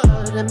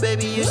hard, and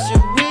baby you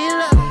should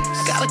relax.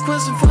 Got a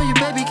question for you,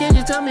 baby, can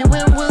you tell me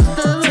when was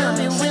the last? Tell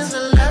me when's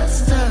the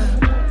last time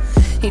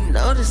he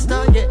noticed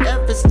all your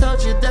efforts,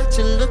 told you that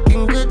you're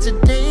looking good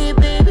today,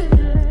 baby.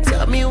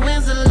 Tell me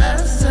when's the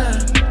last time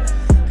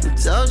he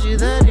told you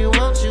that he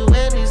wants you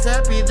and he's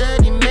happy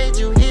that he made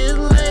you his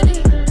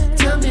lady.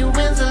 Tell me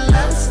when's the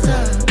last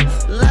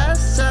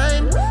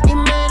time he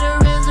made a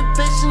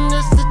reservation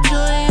just to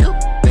join you,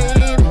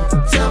 baby.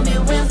 Tell me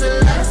when's the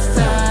last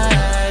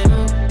time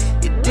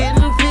it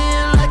didn't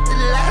feel like the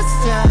last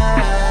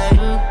time.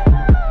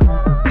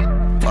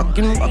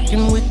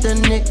 Fucking with the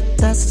nigga,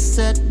 that's a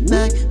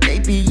setback. Baby,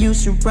 Baby, you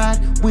should ride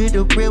with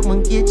a real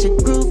one, get your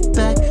groove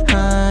back,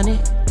 honey.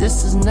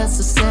 This is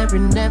necessary,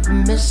 never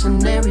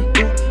missionary.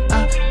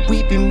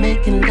 We be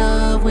making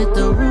love with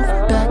the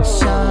roof back,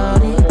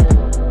 shawty.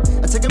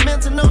 I take a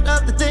mental note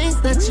of the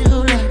things that you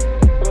like,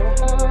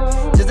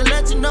 just to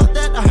let you know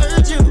that I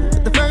heard you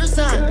the first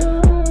time.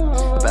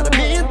 About a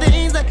million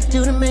things I could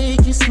do to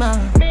make you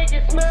smile.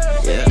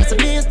 Yeah, it's a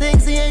million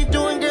things he ain't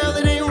doing, girl,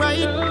 that ain't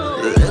right.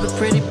 A little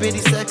pretty bitty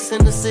sex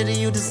in the city,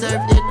 you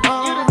deserve it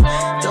all.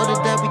 Told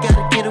her that we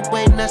gotta get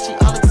away, now she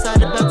all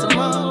excited about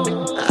tomorrow.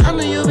 I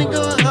know you been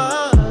going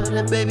hard,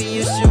 and baby,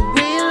 you should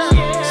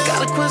realize.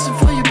 Got a question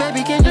for you,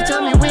 baby, can you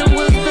tell me when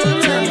was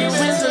the time?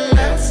 When's the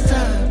last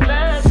time?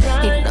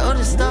 He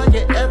noticed all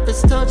your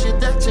efforts, told you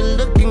that you're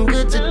looking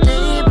good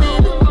today,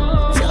 baby.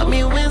 Tell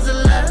me when's the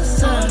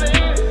last time?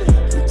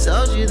 He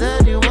told you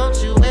that he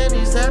wants you and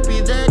he's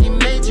happy that he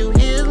made you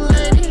his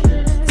lady.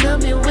 Tell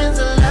me when's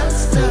the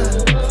last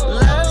time?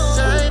 Last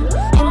time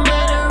he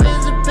made a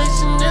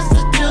reservation just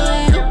to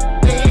join you,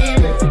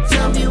 baby.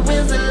 Tell me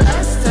when's the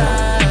last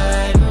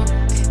time?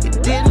 It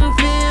didn't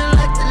feel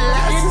like the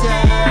last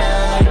time.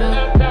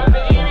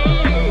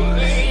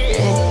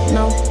 Ain't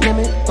no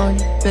limit on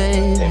you,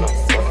 baby.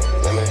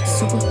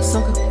 Super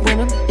sucker when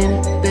I'm in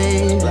it,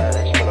 baby.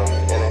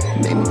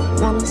 Make me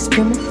wanna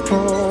spin my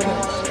heart.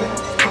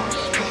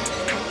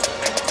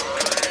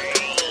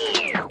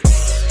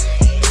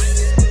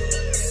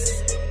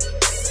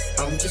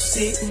 I'm just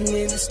sitting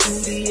in the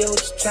studio,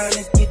 just trying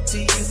to get to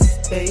you,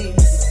 baby.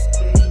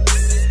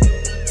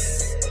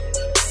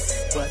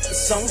 But the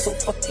song's so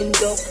fucking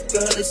dope,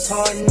 girl, it's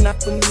hard not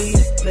for me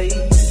to play.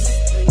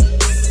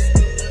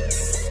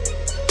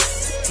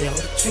 Tell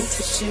the truth,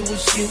 for shit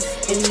was you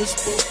in this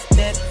book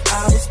that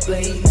I was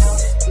playing.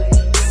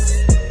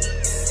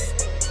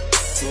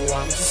 So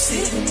I'm just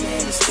sitting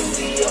in the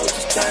studio,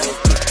 just trying to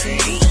get to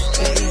you,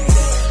 baby.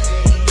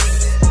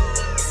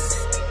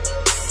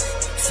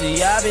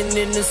 See, I've been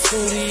in the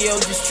studio,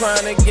 just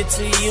trying to get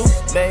to you,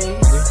 baby.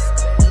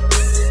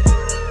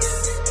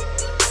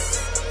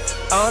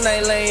 All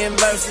night laying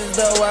verses,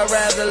 though I'd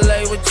rather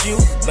lay with you,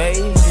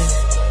 baby.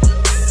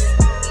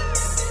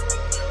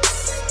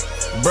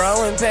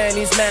 Bro and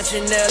panties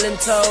matching, nail and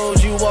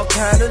toes, you all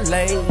kinda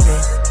lady.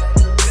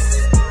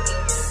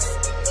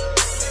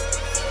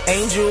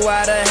 Angel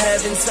out of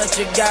heaven, such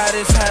a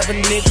goddess, have a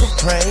nigga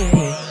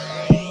praying.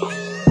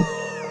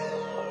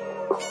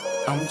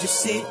 I'm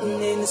just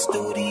sitting in the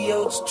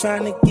studio, just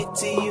trying to get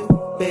to you,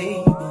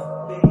 baby.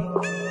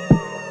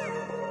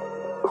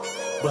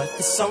 But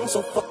the song's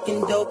so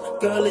fucking dope,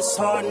 girl, it's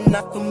hard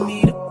not for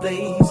me to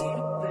blaze it.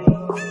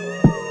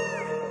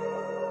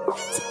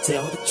 To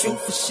tell the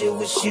truth, for shit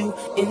was you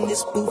in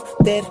this booth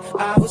that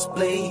I was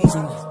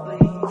blazing.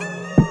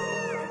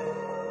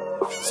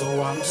 So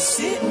I'm just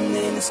sitting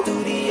in the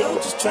studio,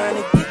 just trying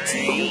to get to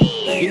you,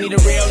 baby. You need a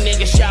real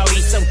nigga,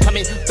 shouty, so come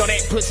in, throw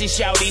that pussy,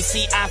 shouty.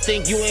 See, I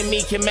think you and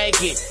me can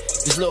make it.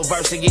 This little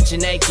verse will get you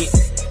naked.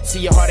 See,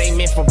 your heart ain't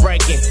meant for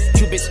breaking.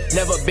 Cupid's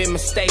never been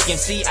mistaken.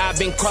 See, I've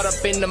been caught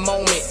up in the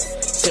moment.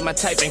 Say my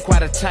type ain't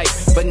quite a type,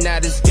 but now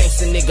this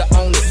gangsta nigga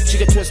own it. She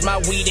can twist my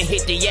weed and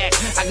hit the yak.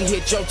 I can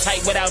hit your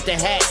type without the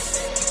hat.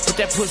 Put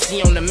that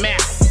pussy on the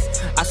map.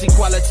 I see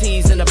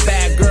qualities in a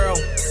bad girl.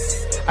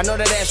 I know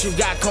that ass you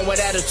got come with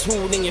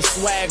attitude and your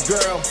swag,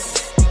 girl.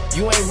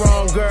 You ain't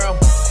wrong, girl.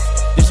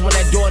 This when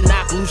that door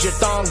knock, lose your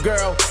thong,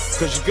 girl.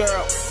 Cause your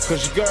girl,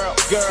 cause your girl,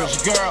 girl,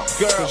 cause your girl,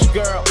 girl, cause your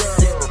girl.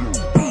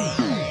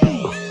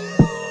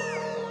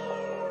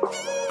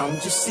 I'm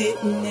just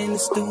sitting in the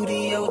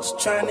studio, just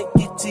trying to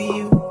get to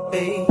you,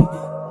 baby.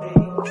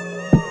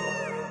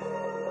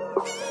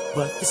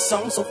 But the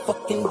song's so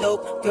fucking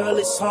dope, girl,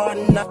 it's hard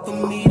not for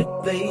me to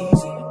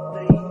blaze it.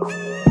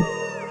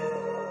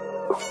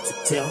 To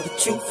tell the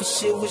truth, for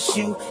shit was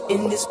you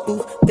in this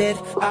booth that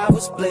I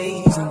was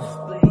blazing.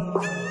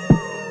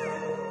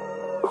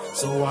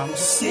 So I'm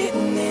just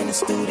sitting in the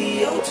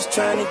studio, just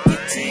trying to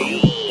get to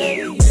you,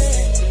 baby.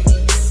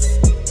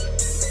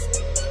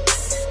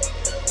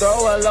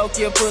 Throw a low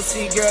your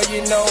pussy, girl,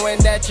 you knowin'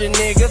 that your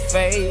nigga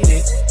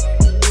faded.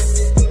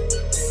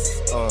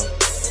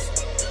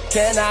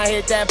 Can I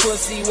hit that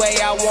pussy way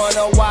I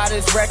wanna while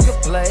this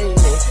record playing?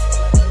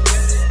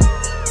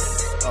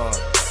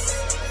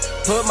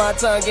 Put my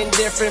tongue in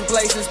different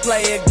places,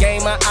 play a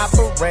game of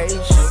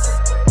operation.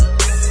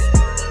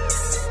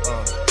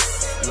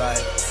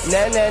 Like,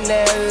 na na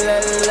na la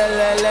la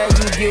la la,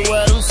 you get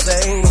what I'm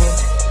saying?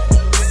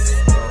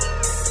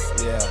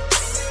 Yeah.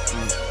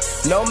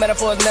 No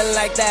metaphors, nothing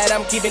like that.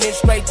 I'm keeping it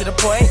straight to the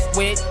point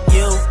with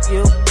you.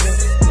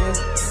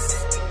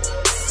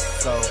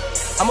 So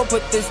I'ma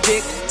put this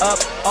dick up,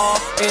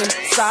 off,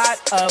 inside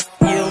of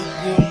you.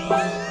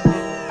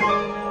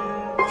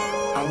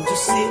 I'm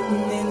just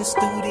sitting in the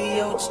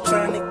studio, just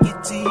trying to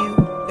get to you,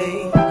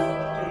 baby.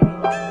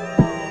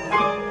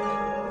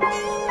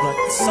 But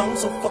the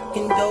song's so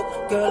fucking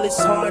dope, girl, it's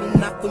hard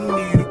not for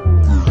me to.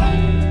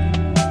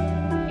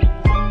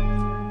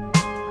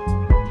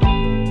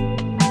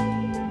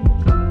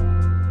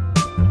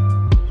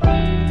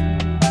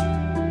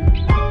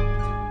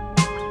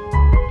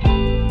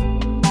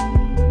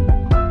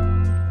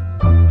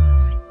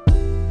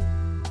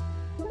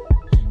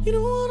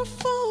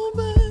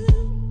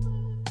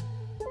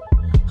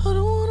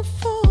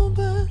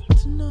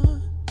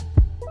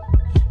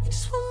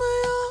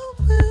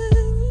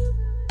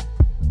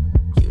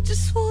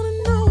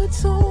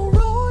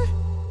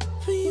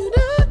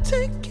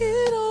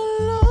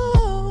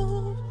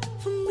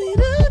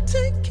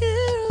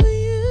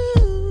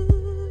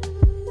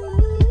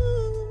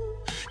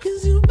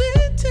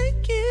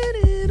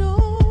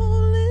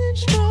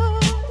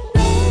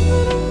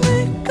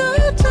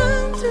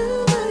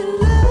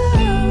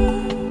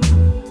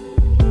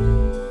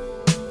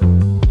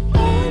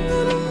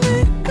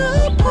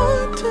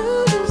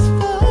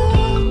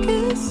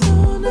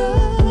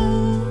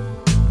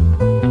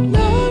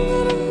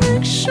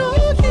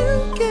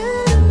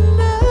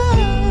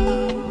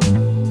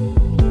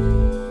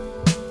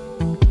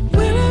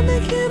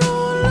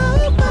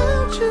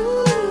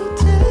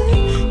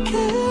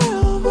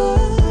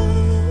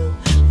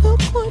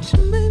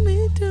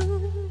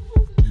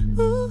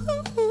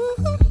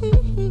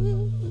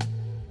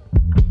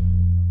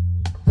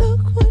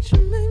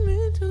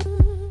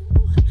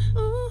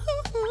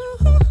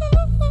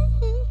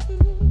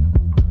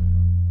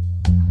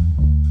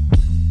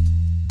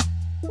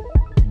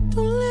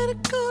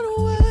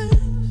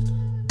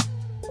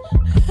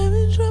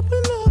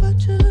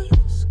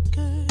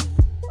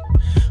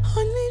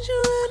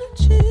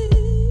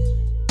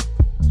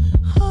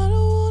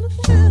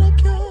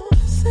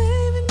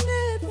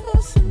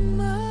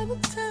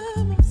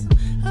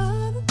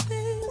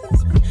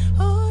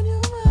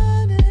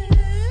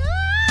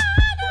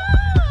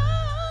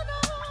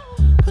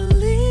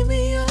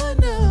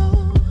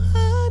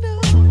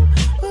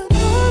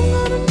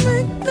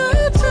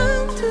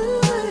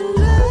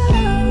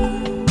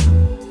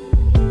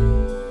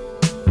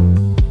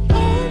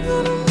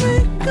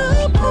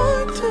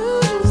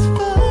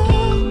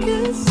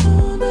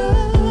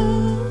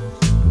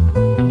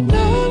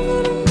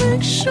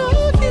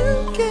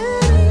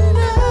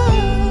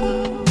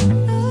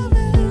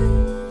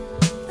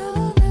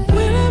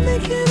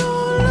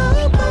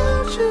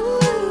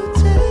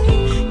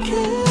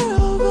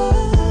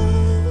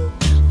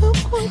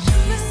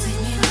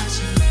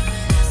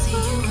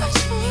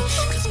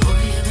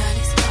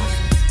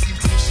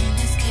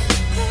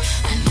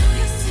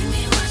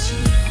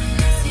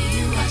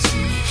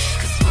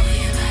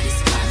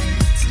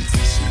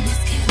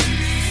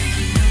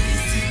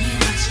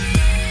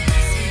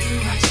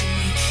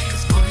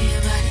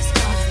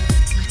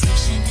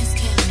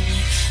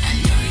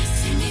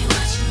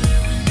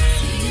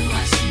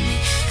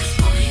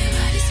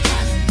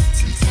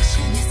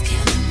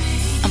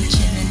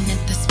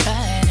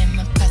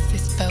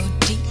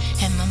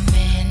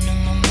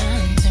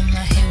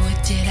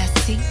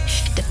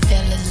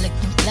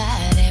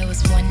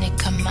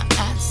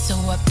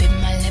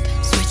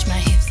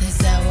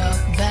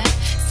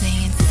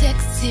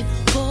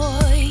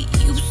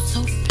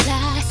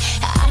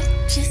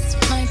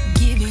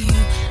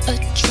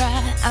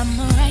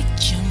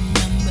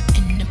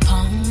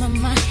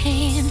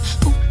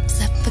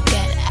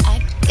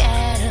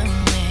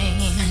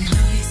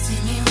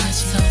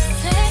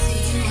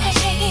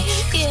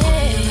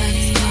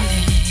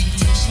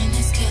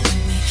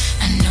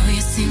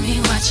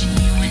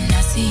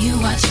 see you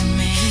watching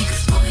me.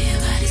 Cause boy, your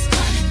body's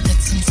calling. The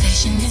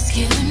temptation is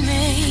killing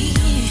me.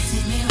 You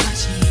see me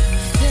watching you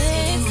and I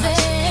see you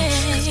watching me.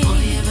 Cause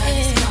boy, your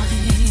body's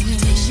calling. The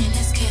temptation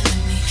is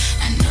killing me.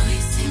 I know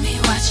you see me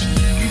watching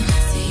you and I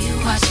see you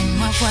watching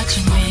me.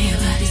 Watching me. Your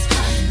body's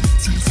calling. The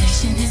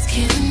temptation is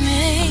killing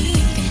me. I'm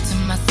thinking to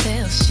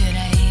myself, should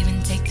I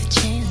even take the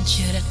chance?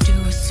 Should I do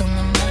what's on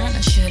my mind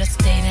or should I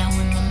stay down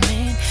with my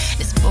man?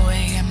 This boy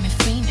got me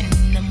fiending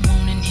and I'm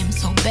wanting him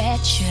so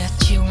bad. Should I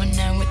chill one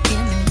night with him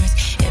and risk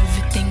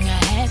everything I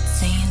had?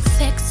 Saying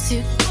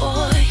sexy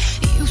boy,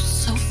 you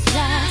so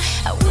fly.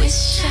 I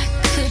wish I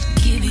could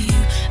give you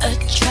a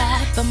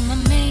try, but my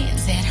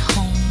man's at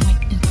home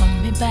waiting for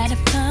me by the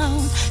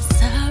phone.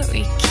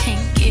 Sorry,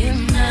 can't get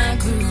my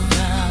groove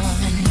on.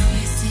 I know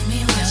you see me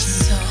watching,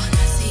 so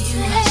I see you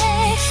watching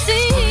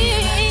me.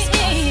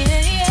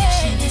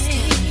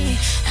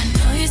 I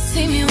know you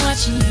see me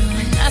watching you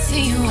and I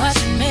see you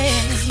watching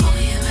me.